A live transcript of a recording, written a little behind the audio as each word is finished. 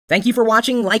Thank you for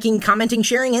watching, liking, commenting,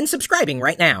 sharing, and subscribing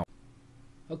right now.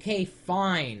 Okay,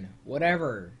 fine.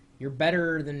 Whatever. You're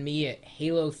better than me at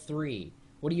Halo 3.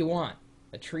 What do you want?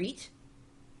 A treat?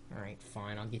 Alright,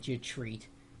 fine. I'll get you a treat.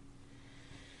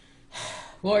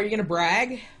 Well, are you gonna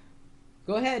brag?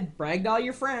 Go ahead. Brag to all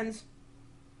your friends.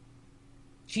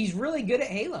 She's really good at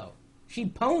Halo. She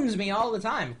pwns me all the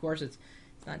time. Of course, it's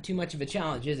not too much of a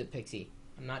challenge, is it, Pixie?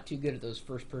 I'm not too good at those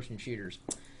first-person shooters.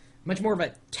 Much more of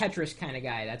a Tetris kind of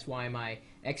guy. That's why my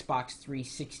Xbox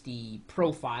 360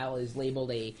 profile is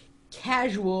labeled a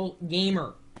casual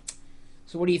gamer.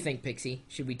 So what do you think, Pixie?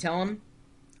 Should we tell him?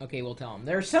 Okay, we'll tell him.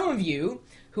 There are some of you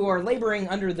who are laboring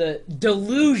under the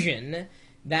delusion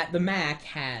that the Mac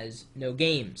has no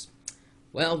games.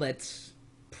 Well, that's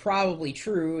probably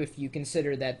true if you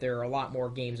consider that there are a lot more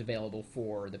games available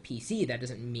for the PC. That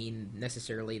doesn't mean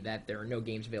necessarily that there are no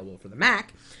games available for the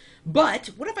Mac. But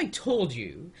what if I told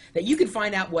you that you could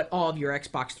find out what all of your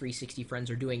Xbox 360 friends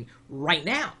are doing right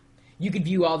now? You could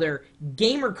view all their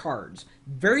gamer cards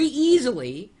very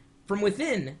easily from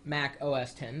within Mac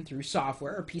OS X through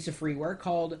software, a piece of freeware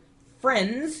called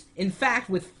Friends. In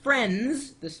fact, with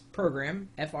Friends, this program,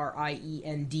 F-R-I-E-N-D-Z,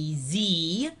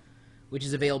 which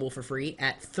is available for free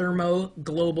at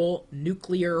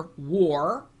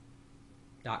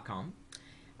thermoglobalnuclearwar.com.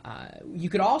 You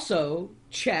could also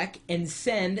check and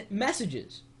send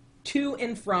messages to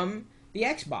and from the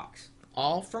Xbox,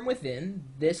 all from within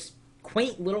this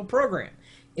quaint little program.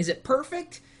 Is it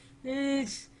perfect?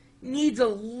 It needs a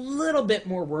little bit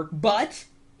more work, but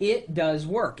it does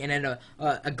work. And at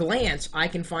a glance, I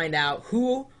can find out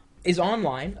who is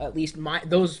online, at least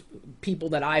those people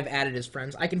that I've added as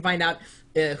friends. I can find out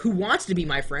who wants to be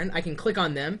my friend. I can click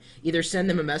on them, either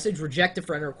send them a message, reject the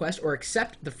friend request, or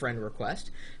accept the friend request.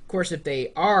 Of course, if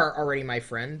they are already my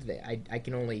friend, I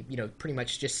can only, pretty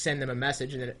much just send them a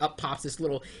message, and then up pops this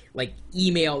little,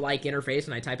 email-like interface,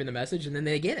 and I type in the message, and then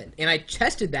they get it. And I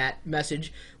tested that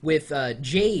message with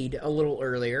Jade a little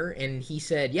earlier, and he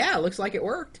said, yeah, it looks like it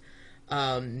worked.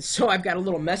 So I've got a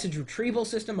little message retrieval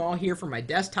system all here for my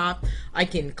desktop. I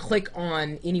can click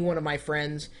on any one of my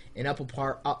friends, and up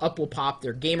will pop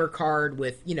their gamer card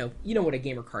with, you know what a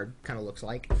gamer card kind of looks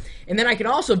like. And then I can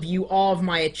also view all of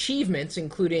my achievements,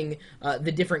 including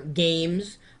the different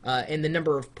games and the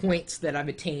number of points that I've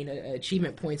attained,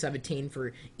 achievement points I've attained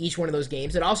for each one of those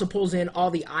games. It also pulls in all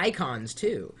the icons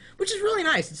too, which is really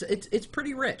nice. It's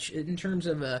pretty rich in terms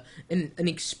of an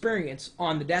experience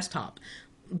on the desktop.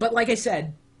 But like I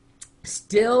said,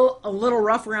 still a little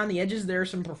rough around the edges. There are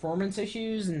some performance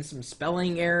issues and some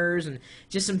spelling errors and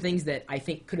just some things that I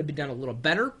think could have been done a little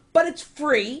better. But it's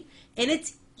free, and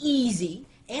it's easy,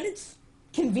 and it's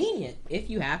convenient if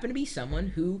you happen to be someone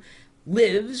who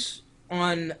lives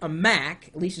on a Mac,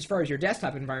 at least as far as your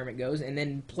desktop environment goes, and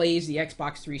then plays the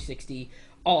Xbox 360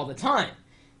 all the time.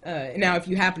 Now, if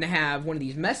you happen to have one of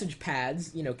these message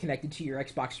pads, connected to your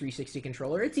Xbox 360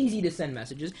 controller, it's easy to send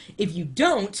messages. If you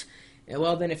don't,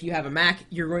 well, then if you have a Mac,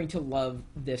 you're going to love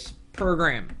this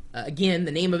program. Again,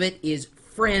 the name of it is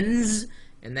Friends,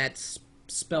 and that's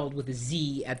spelled with a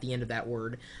Z at the end of that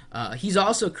word. He's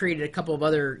also created a couple of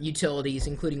other utilities,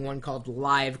 including one called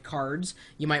Live Cards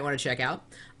you might want to check out.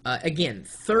 Again,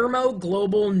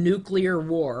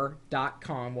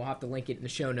 thermoglobalnuclearwar.com. We'll have to link it in the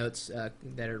show notes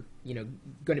that are,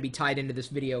 going to be tied into this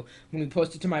video when we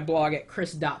post it to my blog at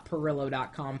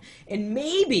chris.pirillo.com. And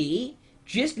maybe,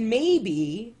 just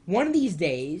maybe, one of these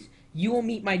days, you will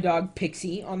meet my dog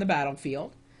Pixie on the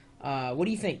battlefield. What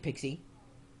do you think, Pixie?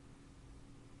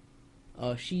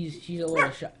 Oh, she's a little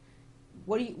shy.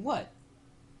 What?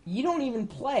 You don't even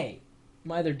play.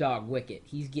 My other dog, Wicket,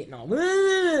 he's getting all...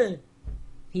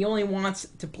 He only wants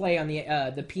to play on the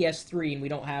PS3, and we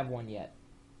don't have one yet.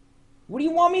 What do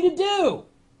you want me to do?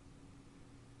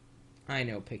 I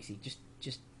know, Pixie. Just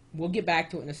we'll get back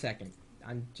to it in a second.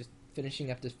 I'm just finishing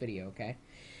up this video, okay?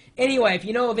 Anyway, if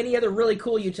you know of any other really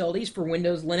cool utilities for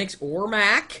Windows, Linux, or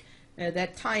Mac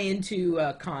that tie into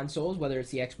consoles, whether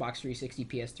it's the Xbox 360,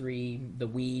 PS3, the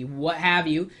Wii, what have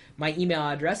you, my email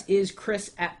address is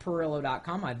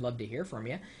chris@pirillo.com. I'd love to hear from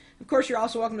you. Of course, you're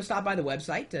also welcome to stop by the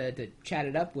website to chat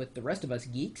it up with the rest of us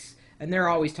geeks. And they're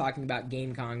always talking about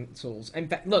game consoles. In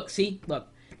fact, look,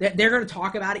 they're going to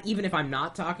talk about it even if I'm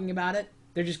not talking about it.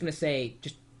 They're just going to say,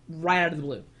 just right out of the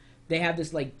blue. They have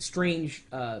this, strange,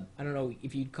 I don't know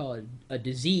if you'd call it a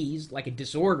disease, like a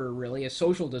disorder, really, a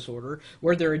social disorder,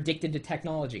 where they're addicted to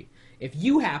technology. If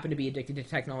you happen to be addicted to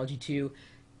technology, too,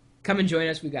 come and join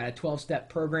us. We've got a 12-step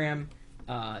program.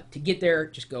 To get there,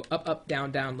 just go up, up,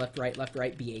 down, down, left,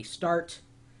 right, BA start.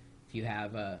 If you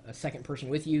have a second person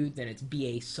with you, then it's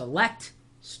BA select,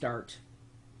 start.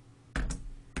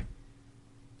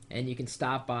 and you can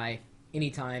stop by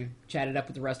anytime, chat it up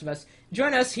with the rest of us.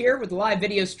 Join us here with the live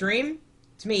video stream.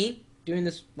 It's me doing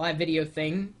this live video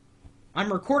thing.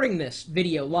 I'm recording this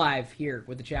video live here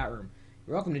with the chat room.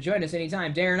 You're welcome to join us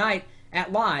anytime, day or night,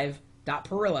 at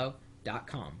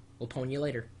live.pirillo.com. We'll pwn you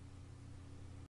later.